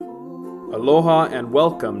Aloha and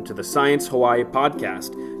welcome to the Science Hawaii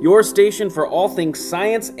podcast, your station for all things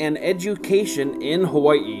science and education in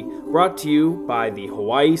Hawaii, brought to you by the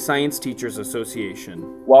Hawaii Science Teachers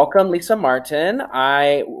Association. Welcome, Lisa Martin.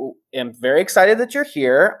 I am very excited that you're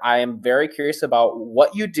here. I am very curious about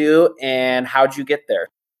what you do and how'd you get there.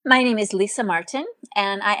 My name is Lisa Martin,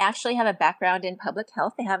 and I actually have a background in public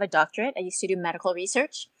health. I have a doctorate. I used to do medical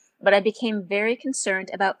research, but I became very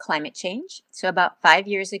concerned about climate change. So about 5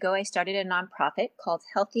 years ago, I started a nonprofit called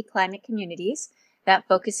Healthy Climate Communities that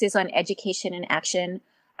focuses on education and action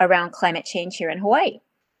around climate change here in Hawaii.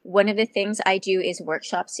 One of the things I do is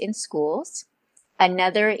workshops in schools.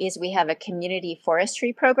 Another is we have a community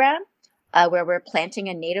forestry program where we're planting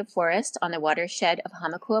a native forest on the watershed of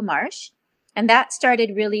Hamakua Marsh. And that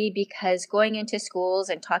started really because going into schools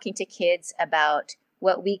and talking to kids about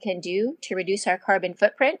what we can do to reduce our carbon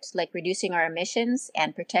footprint, like reducing our emissions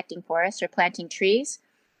and protecting forests or planting trees.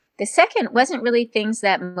 The second wasn't really things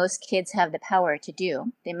that most kids have the power to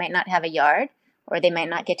do. They might not have a yard, or they might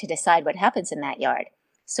not get to decide what happens in that yard.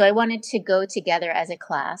 So I wanted to go together as a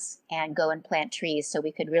class and go and plant trees so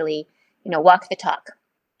we could really, walk the talk.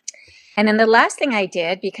 And then the last thing I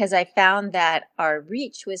did, because I found that our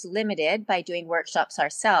reach was limited by doing workshops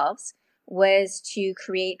ourselves, was to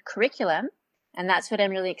create curriculum. And that's what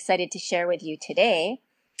I'm really excited to share with you today.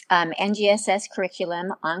 NGSS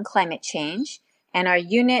curriculum on climate change. And our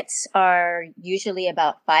units are usually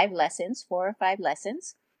about 4 or 5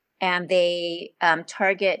 lessons. And they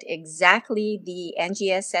target exactly the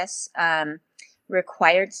NGSS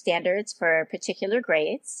required standards for particular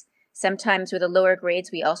grades. Sometimes with the lower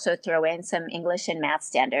grades, we also throw in some English and math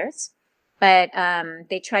standards. But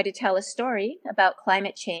they try to tell a story about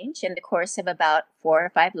climate change in the course of about 4 or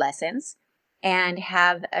 5 lessons and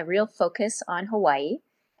have a real focus on Hawaii,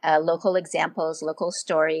 local examples, local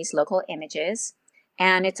stories, local images.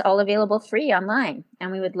 And it's all available free online.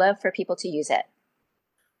 And we would love for people to use it.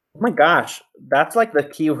 Oh my gosh, that's like the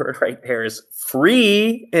keyword right there is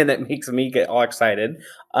free, and it makes me get all excited.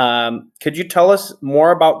 Could you tell us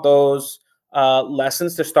more about those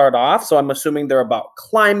lessons to start off? So I'm assuming they're about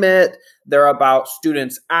climate, they're about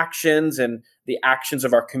students' actions and the actions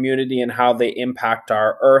of our community and how they impact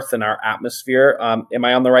our earth and our atmosphere. Am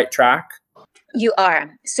I on the right track? You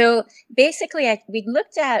are. So basically, we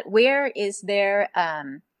looked at where is there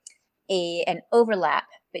an overlap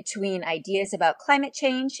between ideas about climate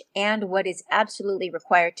change and what is absolutely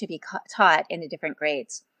required to be taught in the different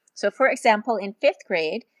grades. So for example, in 5th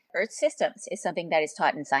grade, Earth Systems is something that is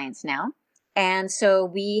taught in science now. And so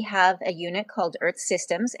we have a unit called Earth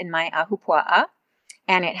Systems in my Ahupua'a,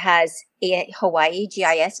 and it has a Hawaii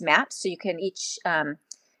GIS map. So you can each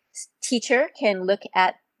teacher can look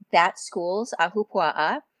at that school's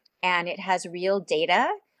Ahupua'a, and it has real data,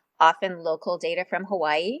 often local data from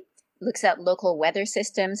Hawaii, looks at local weather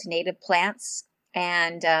systems, native plants,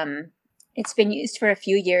 and it's been used for a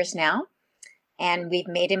few years now. And we've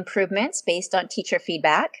made improvements based on teacher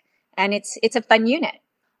feedback, and it's a fun unit.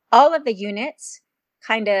 All of the units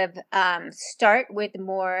kind of start with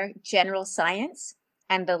more general science,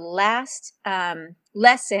 and the last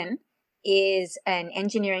lesson is an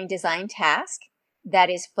engineering design task that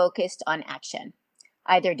is focused on action.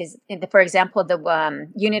 Either, for example, the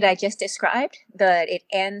unit I just described, it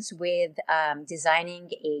ends with designing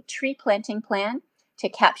a tree planting plan to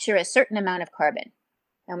capture a certain amount of carbon.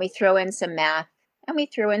 And we throw in some math and we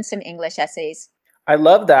throw in some English essays. I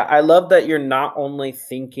love that. I love that you're not only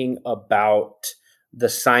thinking about the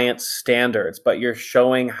science standards, but you're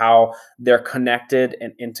showing how they're connected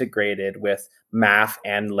and integrated with math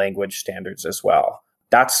and language standards as well.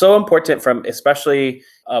 That's so important from especially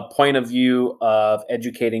a point of view of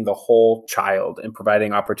educating the whole child and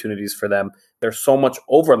providing opportunities for them. There's so much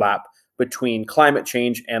overlap between climate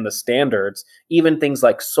change and the standards, even things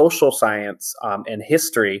like social science and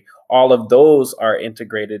history, all of those are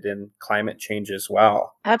integrated in climate change as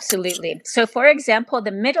well. Absolutely. So, for example,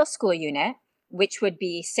 the middle school unit, which would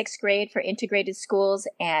be 6th grade for integrated schools,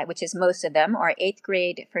 which is most of them, or 8th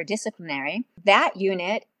grade for disciplinary, that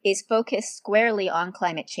unit is focused squarely on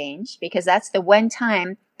climate change because that's the one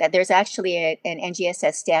time that there's actually an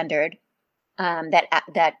NGSS standard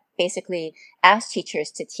that basically asks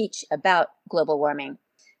teachers to teach about global warming.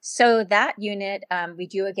 So that unit,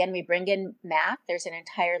 we bring in math. There's an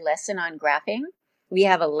entire lesson on graphing. We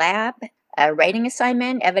have a lab, a writing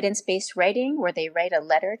assignment, evidence-based writing, where they write a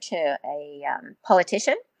letter to a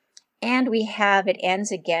politician. And it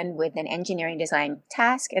ends again with an engineering design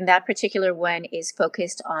task. And that particular one is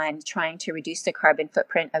focused on trying to reduce the carbon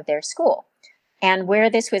footprint of their school. And where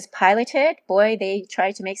this was piloted, boy, they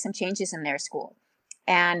tried to make some changes in their school.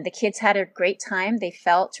 And the kids had a great time. They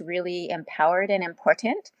felt really empowered and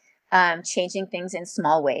important, changing things in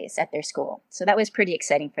small ways at their school. So that was pretty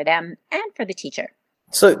exciting for them and for the teacher.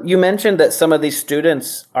 So you mentioned that some of these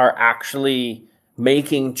students are actually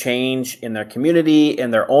making change in their community,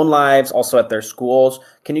 in their own lives, also at their schools.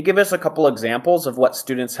 Can you give us a couple examples of what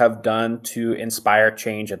students have done to inspire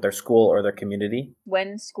change at their school or their community?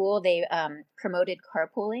 One school, they promoted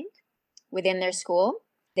carpooling within their school.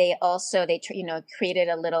 They also created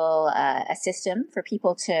a little a system for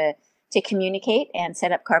people to communicate and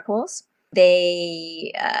set up carpools.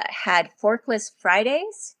 They had forkless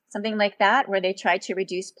Fridays, something like that, where they tried to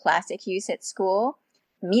reduce plastic use at school.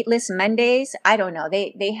 Meatless Mondays. I don't know.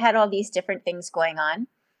 They had all these different things going on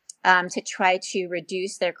to try to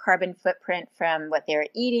reduce their carbon footprint from what they're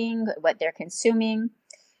eating, what they're consuming.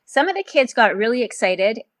 Some of the kids got really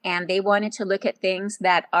excited and they wanted to look at things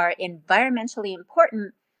that are environmentally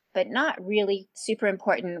important, but not really super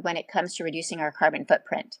important when it comes to reducing our carbon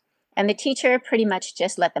footprint. And the teacher pretty much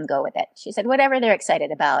just let them go with it. She said, whatever they're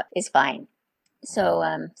excited about is fine. So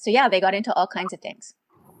yeah, they got into all kinds of things.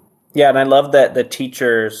 Yeah, and I love that the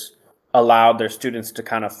teachers allowed their students to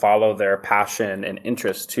kind of follow their passion and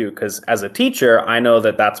interest too. Because as a teacher, I know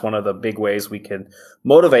that that's one of the big ways we can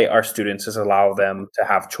motivate our students is allow them to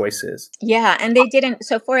have choices. Yeah, and they didn't.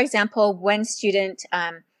 So, for example, one student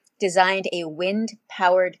designed a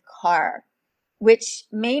wind-powered car, which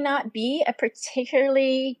may not be a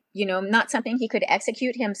particularly, not something he could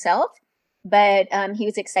execute himself, but he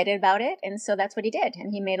was excited about it, and so that's what he did.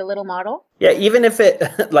 And he made a little model. Yeah, even if it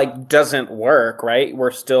like doesn't work, right? We're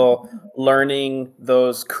still learning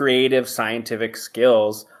those creative scientific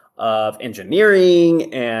skills of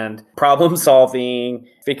engineering and problem solving,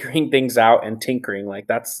 figuring things out and tinkering. Like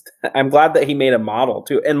that's I'm glad that he made a model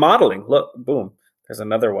too. And modeling, look, boom, there's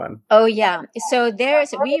another one. Oh yeah. So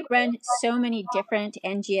we run so many different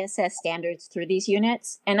NGSS standards through these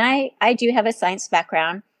units, and I do have a science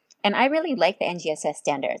background, and I really like the NGSS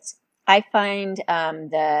standards. I find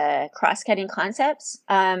the cross-cutting concepts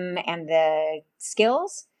and the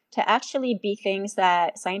skills to actually be things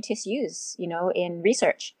that scientists use, in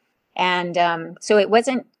research. And so it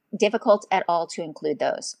wasn't difficult at all to include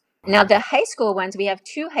those. Now, the high school ones, we have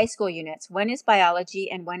two high school units. One is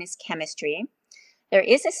biology and one is chemistry. There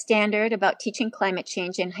is a standard about teaching climate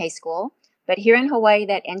change in high school, but here in Hawaii,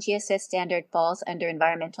 that NGSS standard falls under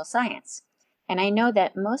environmental science. And I know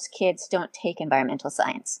that most kids don't take environmental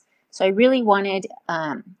science. So I really wanted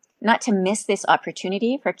not to miss this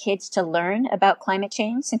opportunity for kids to learn about climate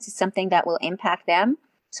change since it's something that will impact them.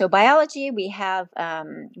 So biology,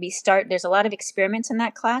 there's a lot of experiments in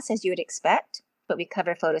that class, as you would expect, but we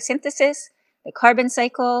cover photosynthesis, the carbon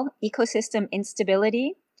cycle, ecosystem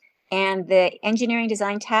instability, and the engineering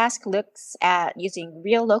design task looks at using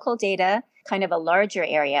real local data, kind of a larger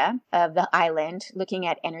area of the island, looking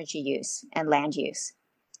at energy use and land use.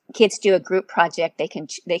 Kids do a group project. They can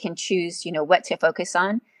choose, what to focus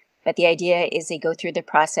on. But the idea is they go through the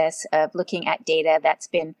process of looking at data that's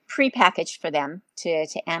been pre-packaged for them to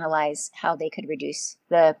analyze how they could reduce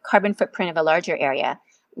the carbon footprint of a larger area,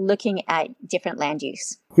 looking at different land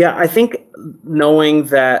use. Yeah, I think knowing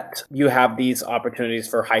that you have these opportunities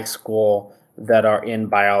for high school that are in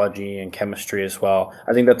biology and chemistry as well,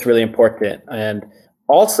 I think that's really important. And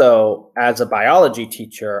also, as a biology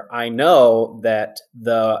teacher, I know that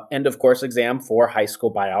the end of course exam for high school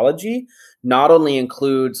biology not only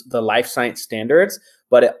includes the life science standards,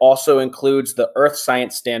 but it also includes the earth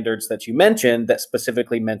science standards that you mentioned that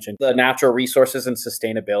specifically mentioned the natural resources and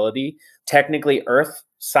sustainability, technically earth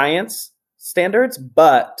science standards,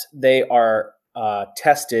 but they are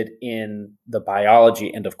tested in the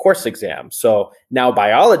biology end of course exam. So now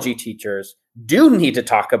biology teachers do need to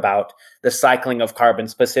talk about the cycling of carbon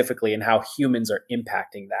specifically and how humans are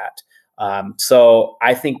impacting that. So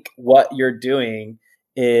I think what you're doing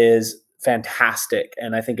is fantastic.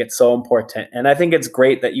 And I think it's so important. And I think it's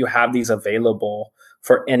great that you have these available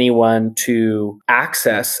for anyone to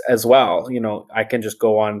access as well. I can just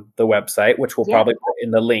go on the website, which we'll probably put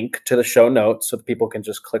in the link to the show notes so that people can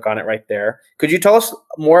just click on it right there. Could you tell us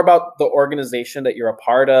more about the organization that you're a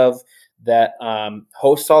part of that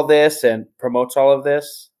hosts all this and promotes all of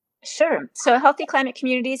this? Sure. So Healthy Climate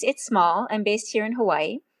Communities, it's small. I'm based here in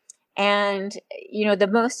Hawaii. And, the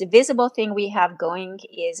most visible thing we have going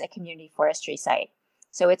is a community forestry site.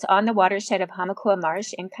 So it's on the watershed of Hamakua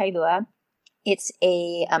Marsh in Kailua. It's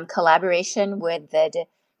a collaboration with the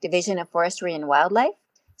Division of Forestry and Wildlife.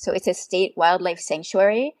 So it's a state wildlife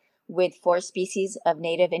sanctuary with 4 species of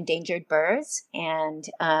native endangered birds and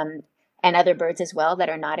other birds as well that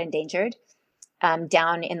are not endangered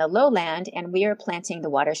down in the lowland. And we are planting the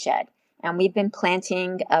watershed. And we've been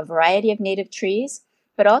planting a variety of native trees,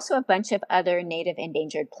 but also a bunch of other native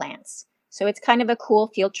endangered plants. So it's kind of a cool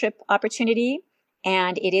field trip opportunity,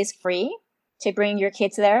 and it is free to bring your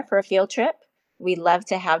kids there for a field trip. We love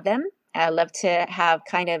to have them. I love to have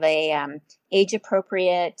kind of a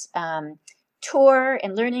age-appropriate tour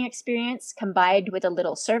and learning experience combined with a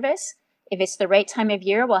little service. If it's the right time of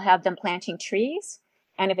year, we'll have them planting trees.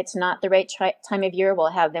 And if it's not the right time of year,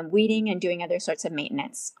 we'll have them weeding and doing other sorts of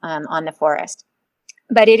maintenance on the forest.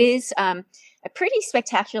 But it is a pretty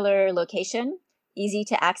spectacular location, easy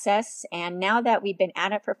to access. And now that we've been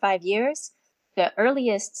at it for 5 years, the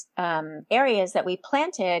earliest areas that we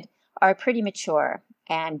planted are pretty mature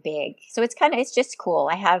and big. So it's just cool.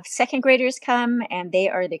 I have second graders come and they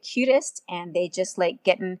are the cutest and they just like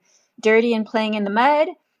getting dirty and playing in the mud.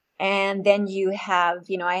 And then you have,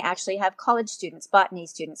 I actually have college students, botany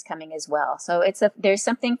students coming as well. So there's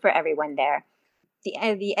something for everyone there.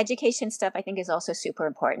 The education stuff I think is also super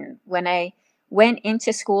important. When I went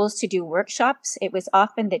into schools to do workshops, it was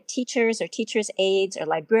often the teachers or teachers' aides or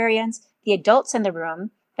librarians, the adults in the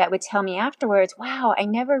room that would tell me afterwards, wow, I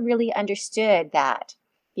never really understood that.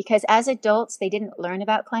 Because as adults, they didn't learn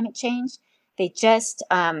about climate change. They just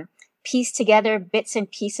pieced together bits and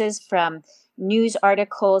pieces from news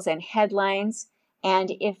articles and headlines.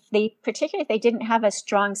 And particularly if they didn't have a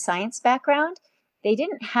strong science background, they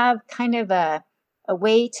didn't have kind of a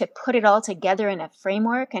way to put it all together in a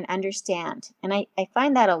framework and understand. And I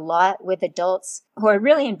find that a lot with adults who are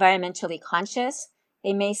really environmentally conscious.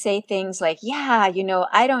 They may say things like, yeah,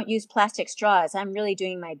 I don't use plastic straws. I'm really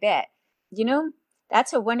doing my bit.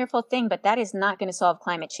 That's a wonderful thing, but that is not going to solve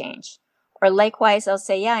climate change. Or likewise, they'll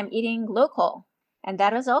say, yeah, I'm eating local. And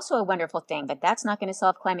that is also a wonderful thing, but that's not going to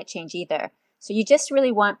solve climate change either. So you just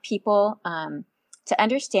really want people to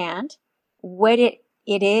understand what it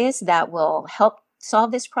is that will help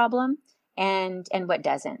solve this problem and what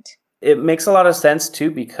doesn't. It makes a lot of sense too,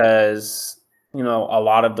 because, a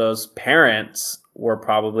lot of those parents were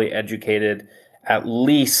probably educated at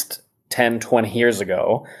least 10, 20 years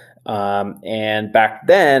ago. And back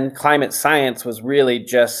then, climate science was really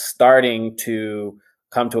just starting to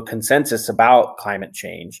come to a consensus about climate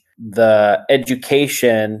change. The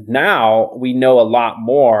education now, we know a lot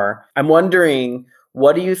more. I'm wondering,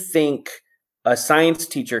 what do you think a science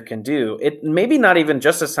teacher can do? It maybe not even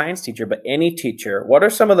just a science teacher, but any teacher. What are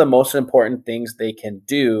some of the most important things they can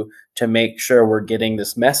do to make sure we're getting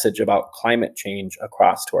this message about climate change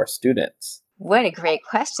across to our students? What a great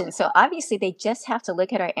question. So obviously they just have to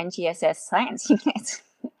look at our NGSS science unit.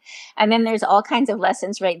 And then there's all kinds of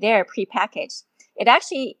lessons right there prepackaged. It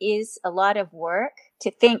actually is a lot of work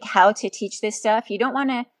to think how to teach this stuff. You don't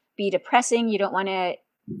want to be depressing. You don't want to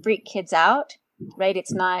freak kids out, right?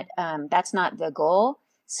 It's not, that's not the goal.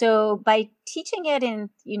 So by teaching it in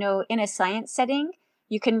a science setting,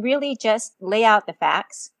 you can really just lay out the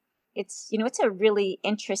facts. It's a really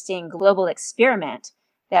interesting global experiment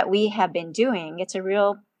that we have been doing. It's a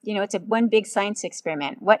real, it's a one big science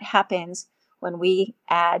experiment. What happens when we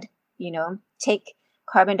take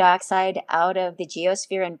carbon dioxide out of the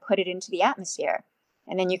geosphere and put it into the atmosphere?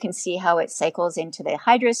 And then you can see how it cycles into the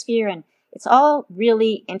hydrosphere, and it's all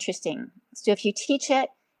really interesting. So if you teach it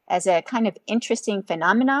as a kind of interesting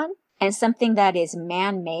phenomenon and something that is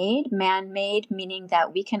man-made meaning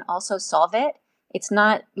that we can also solve it. It's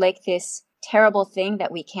not like this terrible thing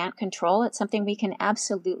that we can't control. It's something we can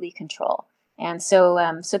absolutely control. And so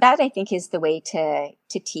that I think is the way to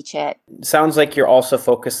teach it. Sounds like you're also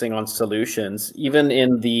focusing on solutions. Even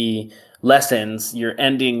in the lessons, you're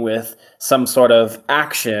ending with some sort of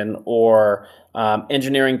action or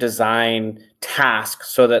engineering design task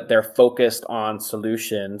so that they're focused on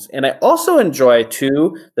solutions. And I also enjoy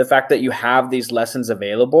too the fact that you have these lessons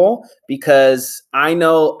available, because I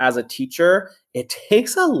know as a teacher, it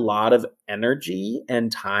takes a lot of energy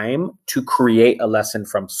and time to create a lesson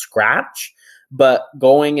from scratch, but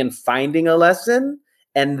going and finding a lesson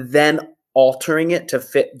and then altering it to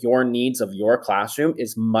fit your needs of your classroom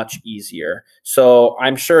is much easier. So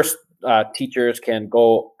I'm sure teachers can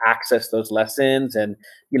go access those lessons and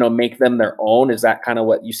make them their own. Is that kind of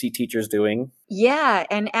what you see teachers doing? Yeah,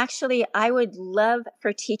 and actually I would love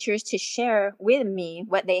for teachers to share with me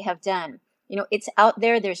what they have done. It's out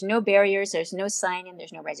there. There's no barriers, there's no sign-in,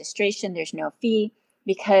 there's no registration, there's no fee,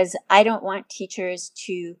 because I don't want teachers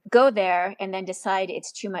to go there and then decide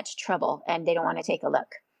it's too much trouble and they don't want to take a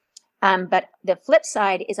look. But the flip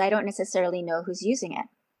side is I don't necessarily know who's using it.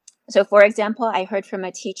 So for example, I heard from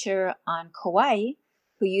a teacher on Kauai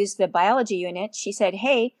who used the biology unit. She said,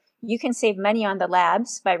 hey, you can save money on the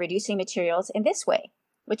labs by reducing materials in this way,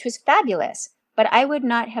 which was fabulous. But I would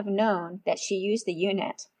not have known that she used the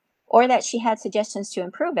unit or that she had suggestions to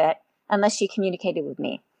improve it unless she communicated with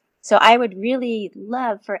me. So I would really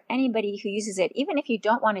love for anybody who uses it, even if you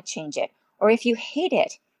don't want to change it, or if you hate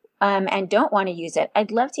it and don't want to use it,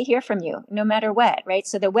 I'd love to hear from you no matter what, right?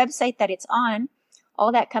 So the website that it's on,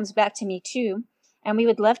 all that comes back to me too, and we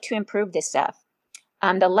would love to improve this stuff.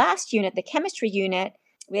 The last unit, the chemistry unit,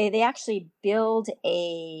 they actually build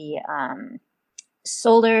a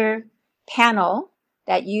solar panel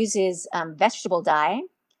that uses vegetable dye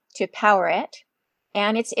to power it.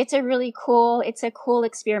 And it's a really cool, it's a cool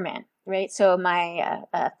experiment, right? So my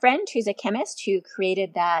friend who's a chemist who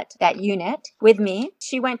created that unit with me,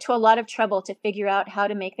 she went to a lot of trouble to figure out how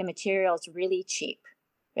to make the materials really cheap,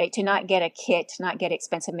 right? To not get a kit, not get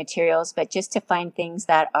expensive materials, but just to find things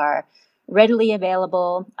that are readily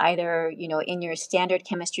available, either, in your standard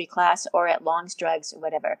chemistry class or at Long's Drugs or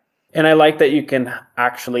whatever. And I like that you can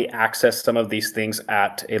actually access some of these things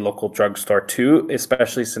at a local drugstore too,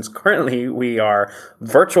 especially since currently we are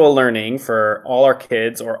virtual learning for all our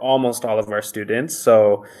kids or almost all of our students.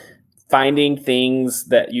 So finding things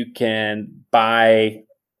that you can buy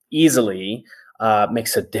easily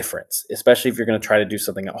makes a difference, especially if you're going to try to do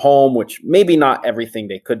something at home, which maybe not everything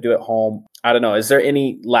they could do at home. I don't know. Is there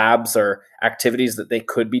any labs or activities that they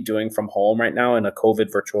could be doing from home right now in a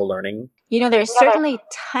COVID virtual learning? There's certainly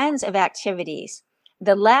tons of activities.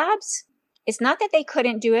 The labs, it's not that they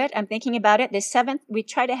couldn't do it. I'm thinking about it. We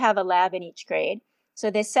try to have a lab in each grade. So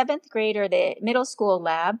the 7th grade or the middle school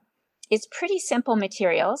lab is pretty simple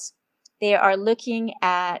materials. They are looking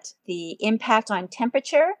at the impact on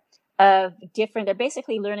temperature of they're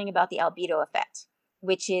basically learning about the albedo effect,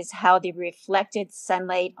 which is how the reflected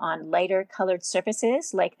sunlight on lighter colored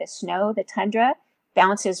surfaces like the snow, the tundra,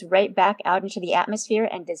 bounces right back out into the atmosphere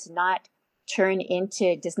and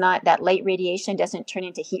that light radiation doesn't turn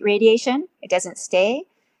into heat radiation. It doesn't stay.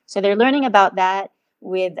 So they're learning about that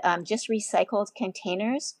with just recycled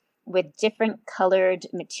containers with different colored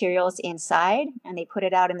materials inside, and they put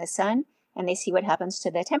it out in the sun and they see what happens to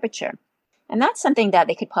the temperature. And that's something that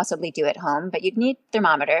they could possibly do at home, but you'd need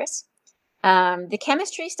thermometers. The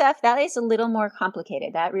chemistry stuff, that is a little more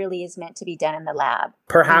complicated. That really is meant to be done in the lab.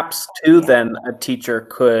 Perhaps too, then a teacher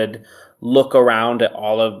could look around at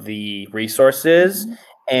all of the resources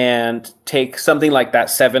and take something like that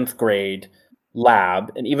 7th grade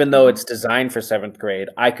lab. And even though it's designed for 7th grade,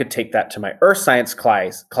 I could take that to my earth science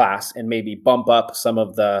class and maybe bump up some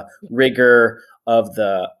of the rigor of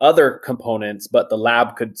the other components, but the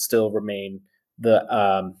lab could still remain the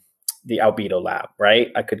albedo lab, right?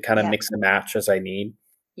 I could kind of mix and match as I need.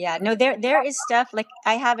 Yeah, no, there is stuff like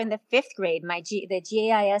I have in the 5th grade. The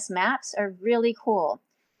GIS maps are really cool.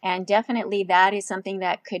 And definitely that is something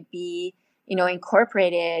that could be,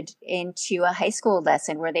 incorporated into a high school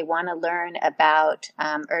lesson where they want to learn about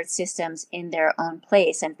Earth systems in their own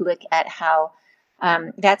place and look at how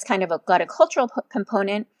that's kind of got a cultural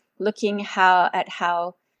component, looking at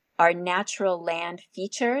how our natural land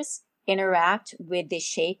features interact with the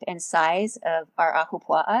shape and size of our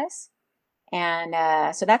ahupua'as.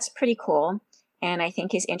 And so that's pretty cool. And I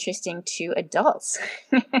think is interesting to adults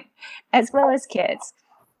as well as kids.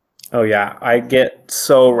 Oh, yeah. I get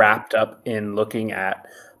so wrapped up in looking at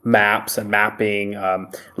maps and mapping.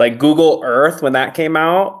 Like Google Earth, when that came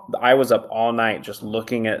out, I was up all night just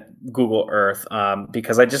looking at Google Earth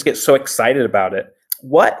because I just get so excited about it.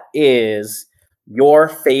 What is your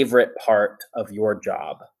favorite part of your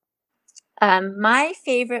job? My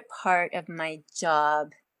favorite part of my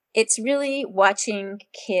job, it's really watching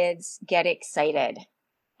kids get excited.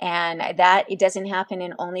 And that it doesn't happen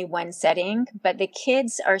in only one setting, but the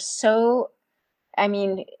kids are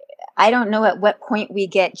I don't know at what point we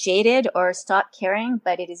get jaded or stop caring,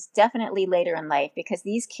 but it is definitely later in life because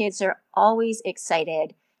these kids are always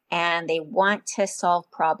excited and they want to solve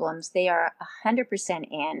problems. They are 100%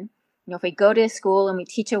 in. If we go to school and we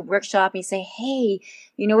teach a workshop and we say, hey,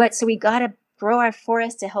 you know what? So we got to grow our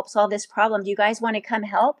forest to help solve this problem. Do you guys want to come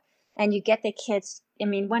help? And you get the kids,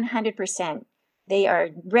 100%. They are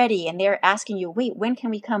ready and they're asking you, wait, when can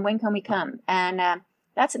we come? When can we come? And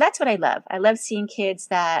that's what I love. I love seeing kids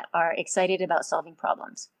that are excited about solving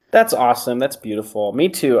problems. That's awesome. That's beautiful. Me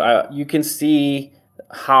too. You can see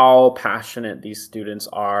how passionate these students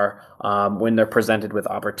are when they're presented with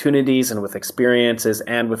opportunities and with experiences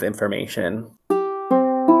and with information.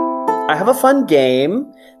 I have a fun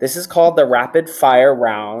game. This is called the Rapid Fire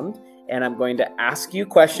Round, and I'm going to ask you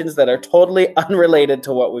questions that are totally unrelated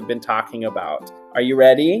to what we've been talking about. Are you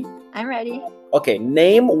ready? I'm ready. Okay,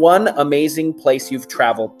 name one amazing place you've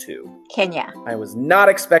traveled to. Kenya. I was not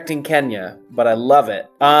expecting Kenya, but I love it.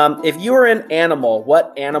 If you were an animal,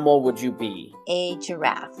 what animal would you be? A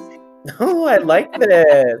giraffe. Oh, I like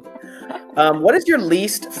this. What is your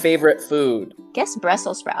least favorite food? Guess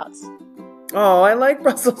Brussels sprouts. Oh, I like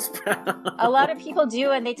Brussels A sprouts. lot of people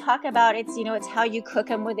do, and they talk about it's how you cook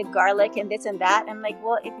them with the garlic and this and that. I'm like,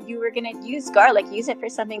 well, if you were going to use garlic, use it for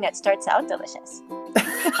something that starts out delicious.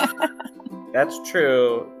 That's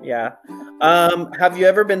true. Yeah. Have you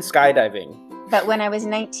ever been skydiving? But when I was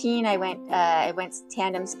 19, I went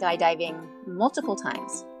tandem skydiving multiple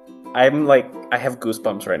times. I have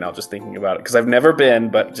goosebumps right now just thinking about it because I've never been,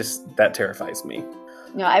 but just that terrifies me.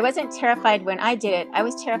 No, I wasn't terrified when I did it. I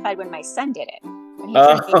was terrified when my son did it. When he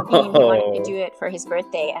turned 18, he wanted to do Oh, it for his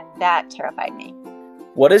birthday, and that terrified me.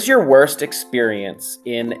 what is your worst experience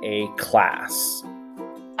in a class?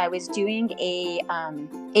 I was doing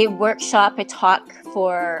a workshop, a talk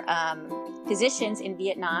for physicians in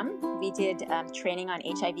Vietnam. We did training on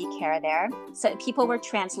HIV care there. So people were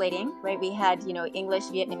translating, right? We had, English,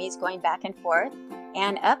 Vietnamese going back and forth.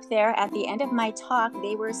 And up there at the end of my talk,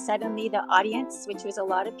 they were suddenly the audience, which was a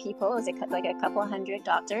lot of people. It was like a couple hundred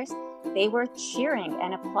doctors. They were cheering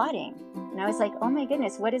and applauding. And I was like, oh my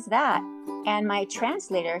goodness, what is that? And my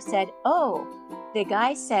translator said, oh, the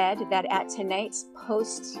guy said that at tonight's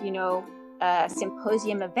post,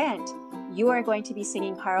 symposium event, you are going to be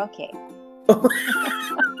singing karaoke.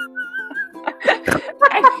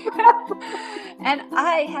 And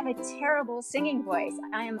I have a terrible singing voice.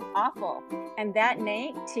 I am awful. And that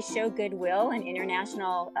night, to show goodwill and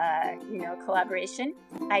international, collaboration,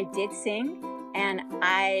 I did sing. And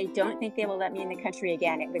I don't think they will let me in the country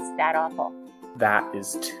again. It was that awful. That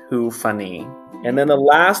is too funny. And then the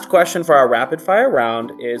last question for our rapid fire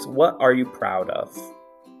round is, what are you proud of?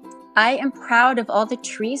 I am proud of all the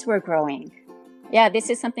trees we're growing. Yeah, this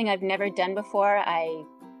is something I've never done before. I'm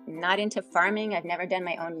not into farming. I've never done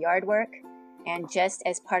my own yard work. And just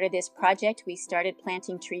as part of this project, we started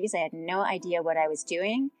planting trees. I had no idea what I was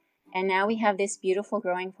doing. And now we have this beautiful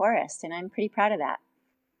growing forest, and I'm pretty proud of that.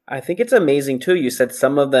 I think it's amazing too. You said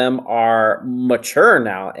some of them are mature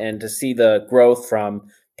now, and to see the growth from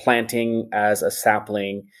planting as a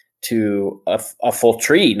sapling to a full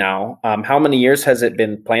tree now. How many years has it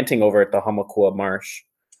been planting over at the Hamakua Marsh?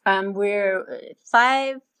 We're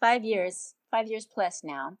 5 years plus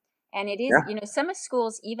now. And it is, Yeah. some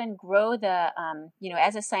schools even grow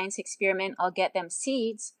as a science experiment, I'll get them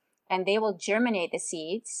seeds and they will germinate the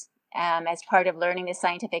seeds as part of learning the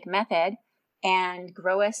scientific method and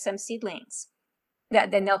grow us some seedlings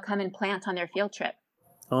that then they'll come and plant on their field trip.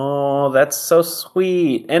 Oh, that's so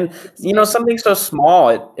sweet. And It's very something sweet. so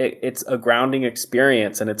small, it's a grounding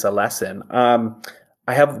experience and it's a lesson.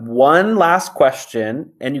 I have one last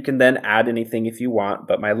question, and you can then add anything if you want.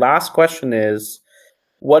 But my last question is,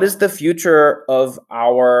 what is the future of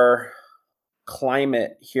our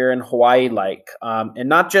climate here in Hawaii like? And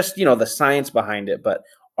not just, the science behind it, but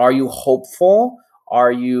are you hopeful?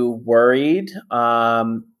 Are you worried?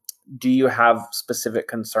 Do you have specific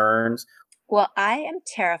concerns? Well, I am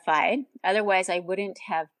terrified. Otherwise, I wouldn't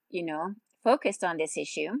have, focused on this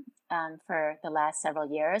issue for the last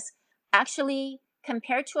several years. Actually,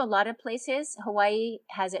 compared to a lot of places, Hawaii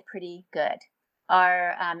has it pretty good.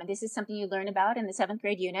 This is something you learn about in the seventh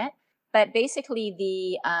grade unit, but basically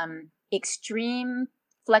the extreme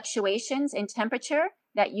fluctuations in temperature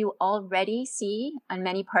that you already see on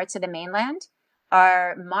many parts of the mainland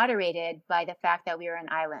are moderated by the fact that we are an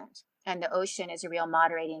island and the ocean is a real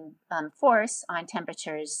moderating force on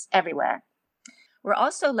temperatures everywhere. We're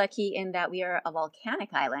also lucky in that we are a volcanic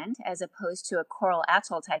island as opposed to a coral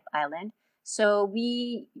atoll type island. So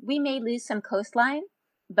we may lose some coastline,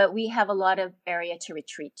 but we have a lot of area to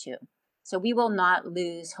retreat to. So we will not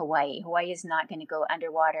lose Hawaii. Hawaii is not going to go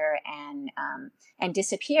underwater and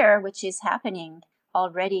disappear, which is happening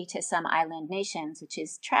already to some island nations, which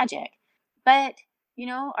is tragic. But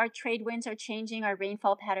our trade winds are changing, our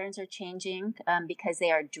rainfall patterns are changing because they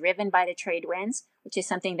are driven by the trade winds, which is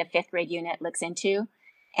something the fifth grade unit looks into.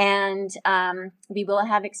 And we will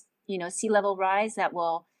have, sea level rise that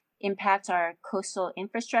will impact our coastal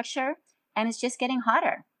infrastructure. And it's just getting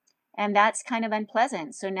hotter. And that's kind of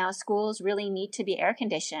unpleasant. So now schools really need to be air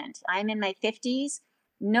conditioned. I'm in my 50s.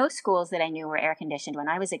 No schools that I knew were air conditioned when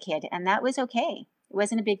I was a kid. And that was okay. It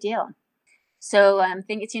wasn't a big deal. So I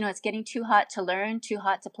think it's getting too hot to learn, too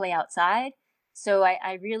hot to play outside. So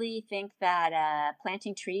I really think that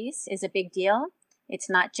planting trees is a big deal. It's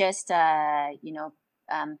not just,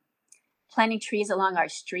 planting trees along our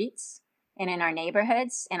streets and in our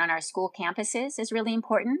neighborhoods and on our school campuses is really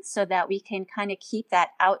important so that we can kind of keep that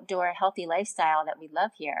outdoor healthy lifestyle that we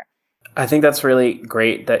love here. I think that's really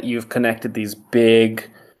great that you've connected these big,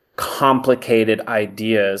 complicated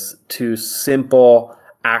ideas to simple,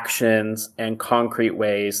 actions and concrete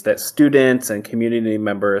ways that students and community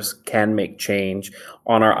members can make change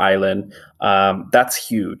on our island. That's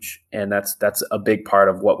huge, and that's a big part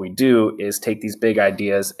of what we do is take these big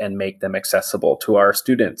ideas and make them accessible to our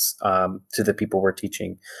students, to the people we're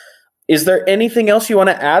teaching. Is there anything else you want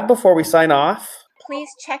to add before we sign off? Please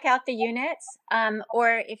check out the units.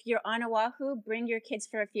 Or if you're on Oahu, bring your kids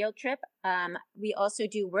for a field trip. We also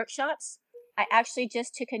do workshops. I actually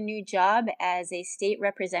just took a new job as a state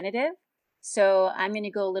representative. So I'm going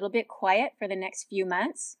to go a little bit quiet for the next few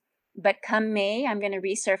months. But come May, I'm going to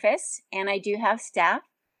resurface, and I do have staff.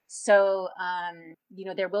 So,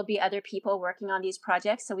 there will be other people working on these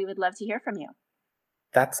projects. So we would love to hear from you.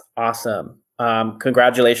 That's awesome.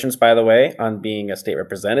 Congratulations, by the way, on being a state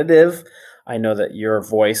representative. I know that your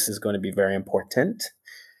voice is going to be very important.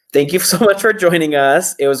 Thank you so much for joining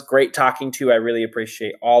us. It was great talking to you. I really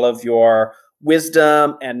appreciate all of your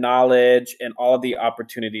wisdom and knowledge and all of the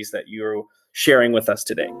opportunities that you're sharing with us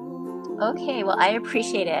today. Okay, well, I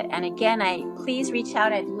appreciate it. And again, please reach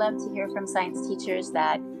out. I'd love to hear from science teachers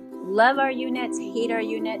that love our units, hate our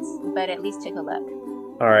units, but at least take a look.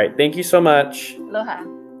 All right. Thank you so much. Aloha.